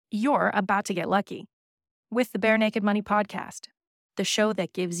You're about to get lucky with the Bare Naked Money Podcast, the show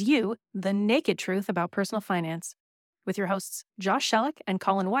that gives you the naked truth about personal finance, with your hosts Josh Shellick and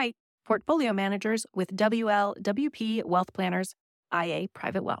Colin White, portfolio managers with WLWP Wealth Planners, IA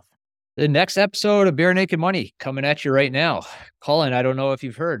Private Wealth. The next episode of Bare Naked Money coming at you right now. Colin, I don't know if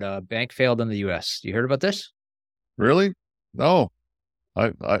you've heard, a bank failed in the U.S. You heard about this? Really? No.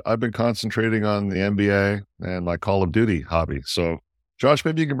 I've been concentrating on the NBA and my Call of Duty hobby. So, Josh,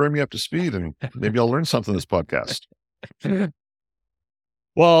 maybe you can bring me up to speed and maybe I'll learn something this podcast.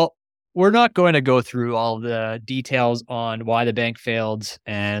 Well, we're not going to go through all the details on why the bank failed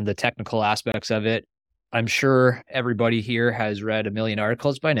and the technical aspects of it. I'm sure everybody here has read a million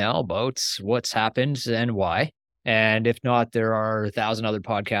articles by now about what's happened and why. And if not, there are 1,000 other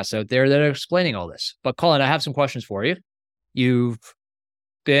podcasts out there that are explaining all this. But Colin, I have some questions for you. You've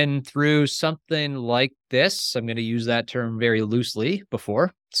been through something like this. I'm going to use that term very loosely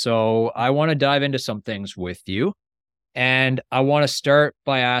before. So I want to dive into some things with you. And I want to start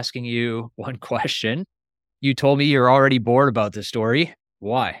by asking you one question. You told me you're already bored about this story.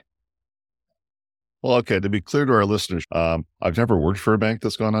 Why? Well, okay, to be clear to our listeners, I've never worked for a bank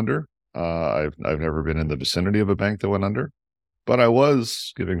that's gone under. I've never been in the vicinity of a bank that went under. But I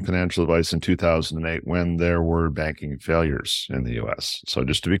was giving financial advice in 2008 when there were banking failures in the U.S. So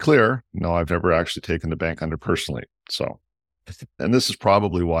just to be clear, no, I've never actually taken the bank under personally. So, and this is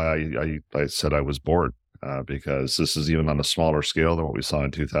probably why I said I was bored, because this is even on a smaller scale than what we saw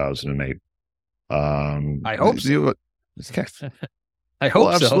in 2008. I hope so. I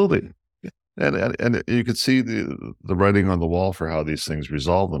hope so. Absolutely. And you could see the writing on the wall for how these things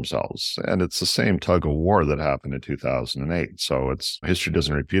resolve themselves. And it's the same tug of war that happened in 2008. So history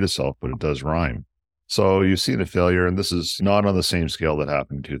doesn't repeat itself, but it does rhyme. So you've seen a failure, and this is not on the same scale that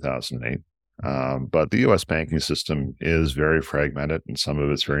happened in 2008. But the U.S. banking system is very fragmented, and some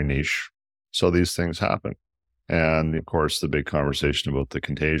of it's very niche. So these things happen. And of course, the big conversation about the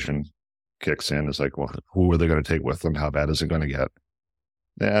contagion kicks in. It's like, well, who are they going to take with them? How bad is it going to get?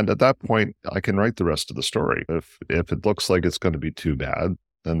 And at that point, I can write the rest of the story. If it looks like it's going to be too bad,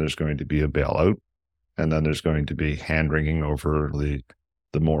 then there's going to be a bailout. And then there's going to be hand-wringing over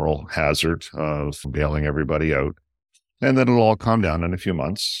the moral hazard of bailing everybody out. And then it'll all calm down in a few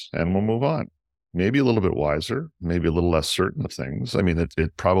months and we'll move on. Maybe a little bit wiser, maybe a little less certain of things. I mean,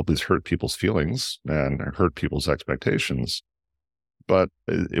 it probably has hurt people's feelings and hurt people's expectations. But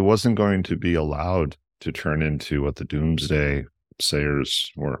it wasn't going to be allowed to turn into what the doomsday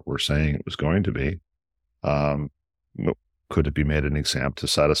sayers were saying it was going to be. Could it be made an example to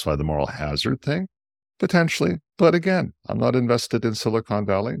satisfy the moral hazard thing? Potentially. But again, I'm not invested in Silicon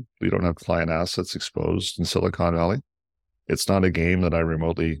Valley. We don't have client assets exposed in Silicon Valley. It's not a game that I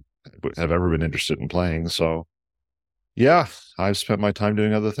remotely have ever been interested in playing. So yeah, I've spent my time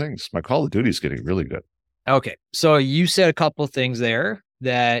doing other things. My Call of Duty is getting really good. Okay. So you said a couple of things there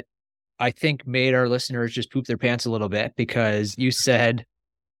that I think made our listeners just poop their pants a little bit, because you said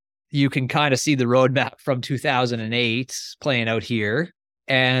you can kind of see the roadmap from 2008 playing out here.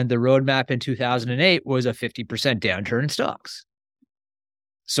 And the roadmap in 2008 was a 50% downturn in stocks.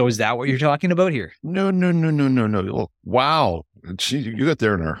 So is that what you're talking about here? No. Oh, wow. Gee, you got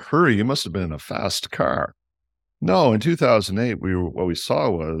there in a hurry. You must have been in a fast car. No, in 2008, what we saw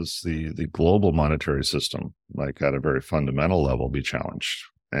was the global monetary system, like at a very fundamental level, be challenged.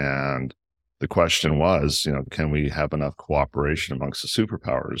 And the question was, can we have enough cooperation amongst the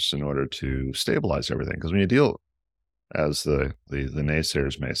superpowers in order to stabilize everything? Because when you deal, as the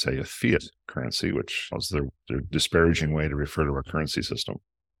naysayers may say, a fiat currency, which was their disparaging way to refer to our currency system,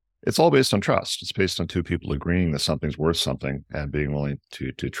 it's all based on trust. It's based on two people agreeing that something's worth something and being willing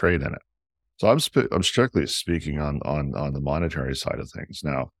to trade in it. So I'm strictly speaking on the monetary side of things.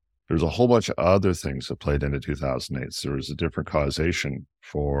 Now, there's a whole bunch of other things that played into 2008. So there was a different causation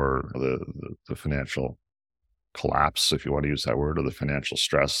for the financial collapse, if you want to use that word, or the financial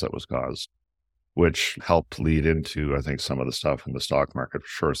stress that was caused, which helped lead into, I think, some of the stuff in the stock market for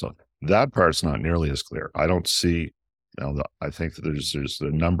sure. So that part's not nearly as clear. I don't see, I think that there's a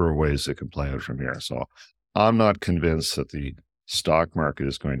number of ways it can play out from here. So I'm not convinced that the stock market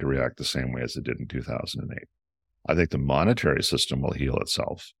is going to react the same way as it did in 2008. I think the monetary system will heal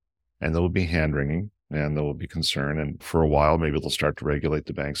itself. And there will be hand-wringing, and there will be concern. And for a while, maybe they'll start to regulate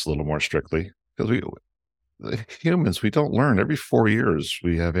the banks a little more strictly. Because humans, we don't learn. Every 4 years,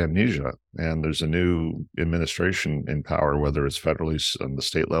 we have amnesia. And there's a new administration in power, whether it's federally, on the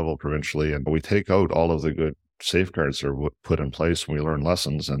state level, provincially. And we take out all of the good safeguards that are put in place, and we learn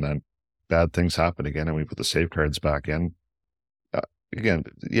lessons. And then bad things happen again, and we put the safeguards back in. Again,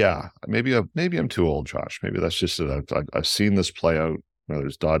 yeah, maybe I'm too old, Josh. Maybe that's just it. I've seen this play out whether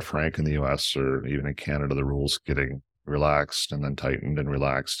it's Dodd-Frank in the US or even in Canada, the rules getting relaxed and then tightened and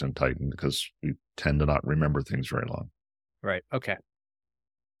relaxed and tightened because we tend to not remember things very long. Right. Okay.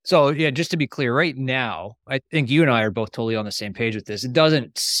 So yeah, just to be clear, right now, I think you and I are both totally on the same page with this. It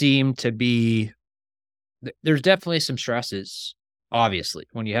doesn't seem to be, there's definitely some stresses, obviously.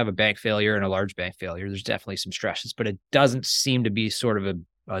 When you have a bank failure and a large bank failure, there's definitely some stresses, but it doesn't seem to be sort of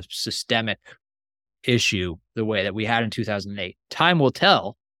a systemic issue the way that we had in 2008. Time will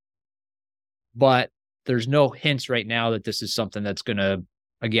tell, but there's no hints right now that this is something that's going to,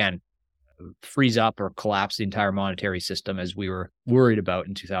 again, freeze up or collapse the entire monetary system as we were worried about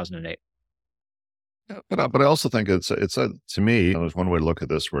in 2008. But I also think it's to me, there's one way to look at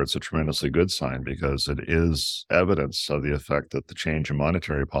this where it's a tremendously good sign because it is evidence of the effect that the change in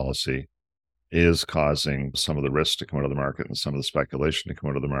monetary policy is causing some of the risks to come out of the market and some of the speculation to come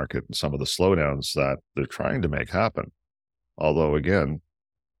out of the market and some of the slowdowns that they're trying to make happen. Although again,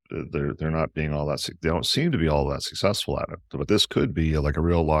 they're not being they don't seem to be all that successful at it. But this could be like a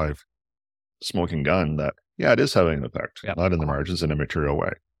real live smoking gun that, yeah, it is having an effect, not in the margins in a material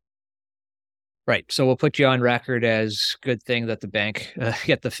way. Right. So we'll put you on record as good thing that the bank,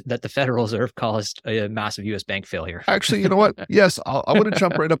 that the Federal Reserve caused a massive U.S. bank failure. Actually, you know what? Yes, I want to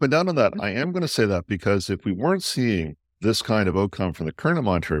jump right up and down on that. I am going to say that because if we weren't seeing this kind of outcome from the current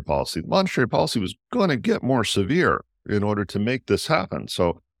monetary policy was going to get more severe in order to make this happen.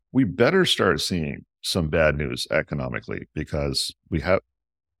 So we better start seeing some bad news economically because we have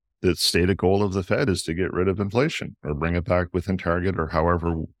the stated goal of the Fed is to get rid of inflation or bring it back within target or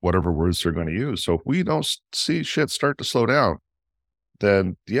whatever words they're going to use. So if we don't see shit start to slow down,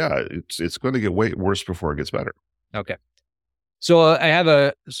 then yeah, it's going to get way worse before it gets better. Okay. So I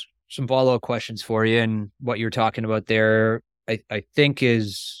have some follow-up questions for you, and what you're talking about there, I think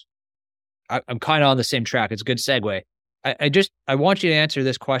I'm kind of on the same track. It's a good segue. I want you to answer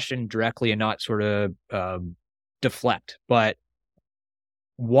this question directly and not sort of deflect, but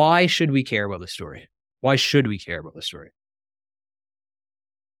why should we care about the story? Why should we care about the story?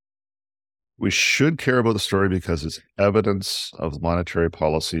 We should care about the story because it's evidence of monetary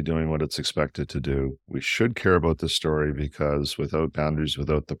policy doing what it's expected to do. We should care about the story because without boundaries,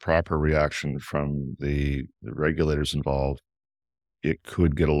 without the proper reaction from the regulators involved, it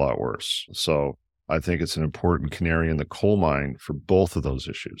could get a lot worse. So I think it's an important canary in the coal mine for both of those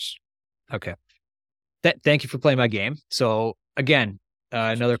issues. Okay. Thank you for playing my game. So again,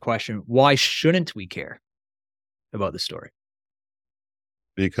 another question. Why shouldn't we care about the story?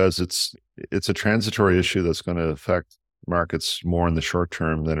 Because it's a transitory issue that's going to affect markets more in the short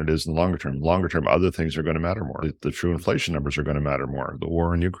term than it is in the longer term. Longer term, other things are going to matter more. The true inflation numbers are going to matter more. The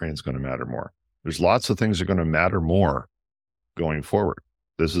war in Ukraine is going to matter more. There's lots of things that are going to matter more going forward.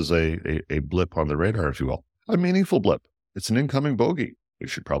 This is a blip on the radar, if you will. A meaningful blip. It's an incoming bogey. We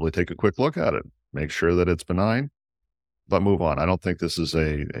should probably take a quick look at it, make sure that it's benign, but move on. I don't think this is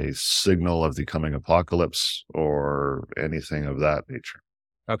a signal of the coming apocalypse or anything of that nature.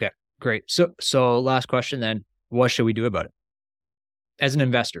 Okay, great. So last question then, what should we do about it? As an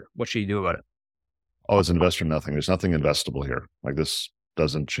investor, what should you do about it? Oh, as an investor, nothing. There's nothing investable here. Like this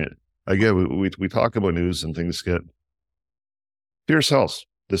doesn't change. Again, we talk about news and things get fear sells.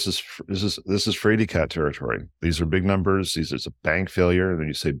 This is fraidy cat territory. These are big numbers. It's a bank failure. And then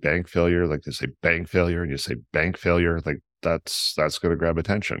you say bank failure, like they say bank failure, and you say bank failure, like that's going to grab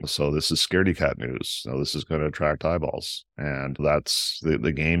attention. So this is scaredy cat news. So this is going to attract eyeballs. And that's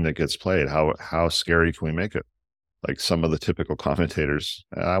the game that gets played. How scary can we make it? Like some of the typical commentators,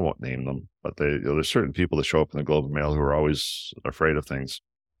 I won't name them, but there's certain people that show up in the Globe and Mail who are always afraid of things.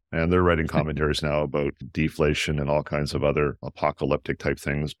 And they're writing commentaries now about deflation and all kinds of other apocalyptic type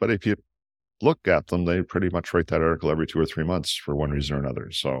things. But if you look at them, they pretty much write that article every 2 or 3 months for one reason or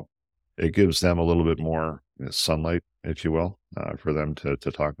another. So it gives them a little bit more sunlight, if you will, for them to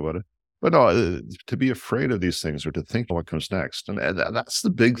talk about it. But no, to be afraid of these things or to think what comes next. And that's the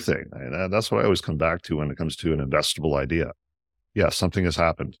big thing. And that's what I always come back to when it comes to an investable idea. Yeah, something has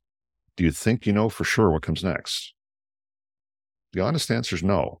happened. Do you think you know for sure what comes next? The honest answer is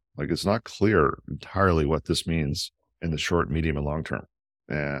no. Like it's not clear entirely what this means in the short, medium, and long term.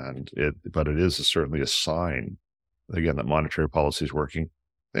 But it is certainly a sign, again, that monetary policy is working.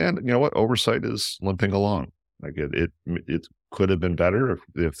 And you know what? Oversight is limping along. Like it could have been better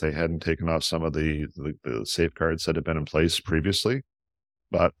if they hadn't taken off some of the safeguards that had been in place previously.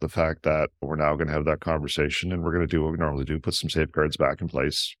 But the fact that we're now going to have that conversation and we're going to do what we normally do, put some safeguards back in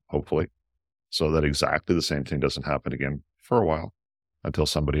place, hopefully, so that exactly the same thing doesn't happen again for a while until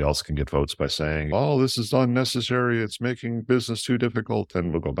somebody else can get votes by saying, oh, this is unnecessary. It's making business too difficult.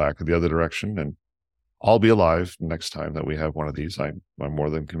 And we'll go back in the other direction. And I'll be alive next time that we have one of these. I'm more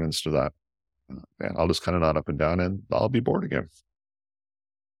than convinced of that. And I'll just kind of nod up and down, and I'll be bored again.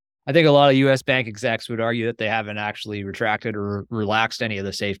 I think a lot of U.S. bank execs would argue that they haven't actually retracted or relaxed any of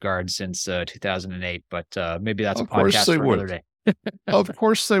the safeguards since 2008, but maybe that's a podcast for another day. Of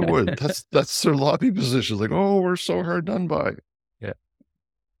course they would. That's their lobby position. Like, oh, we're so hard done by. Yeah.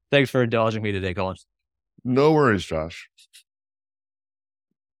 Thanks for indulging me today, Colin. No worries, Josh.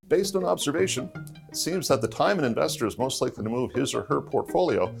 Based on observation, it seems that the time an investor is most likely to move his or her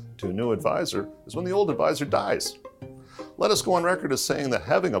portfolio to a new advisor is when the old advisor dies. Let us go on record as saying that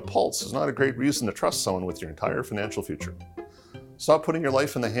having a pulse is not a great reason to trust someone with your entire financial future. Stop putting your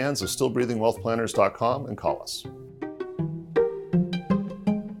life in the hands of stillbreathingwealthplanners.com and call us.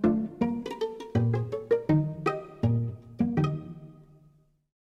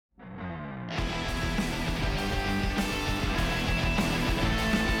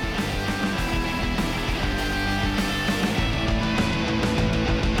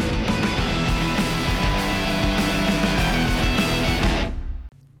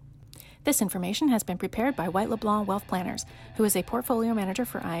 This information has been prepared by White LeBlanc Wealth Planners, who is a portfolio manager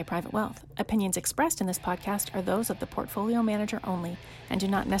for IA Private Wealth. Opinions expressed in this podcast are those of the portfolio manager only and do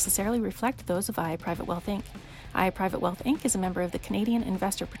not necessarily reflect those of IA Private Wealth Inc. IA Private Wealth Inc. is a member of the Canadian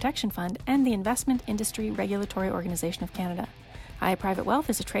Investor Protection Fund and the Investment Industry Regulatory Organization of Canada. IA Private Wealth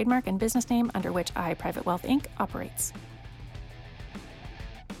is a trademark and business name under which IA Private Wealth Inc. operates.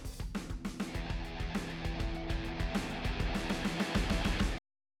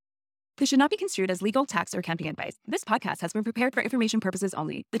 This should not be construed as legal, tax, or accounting advice. This podcast has been prepared for information purposes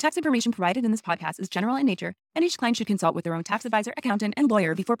only. The tax information provided in this podcast is general in nature, and each client should consult with their own tax advisor, accountant, and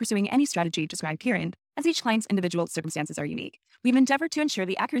lawyer before pursuing any strategy described herein, as each client's individual circumstances are unique. We've endeavored to ensure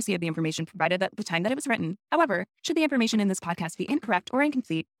the accuracy of the information provided at the time that it was written. However, should the information in this podcast be incorrect or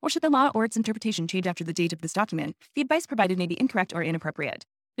incomplete, or should the law or its interpretation change after the date of this document, the advice provided may be incorrect or inappropriate.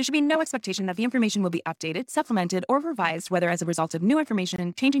 There should be no expectation that the information will be updated, supplemented, or revised, whether as a result of new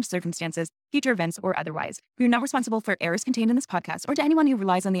information, changing circumstances, future events, or otherwise. We are not responsible for errors contained in this podcast or to anyone who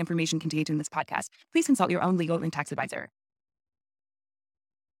relies on the information contained in this podcast. Please consult your own legal and tax advisor.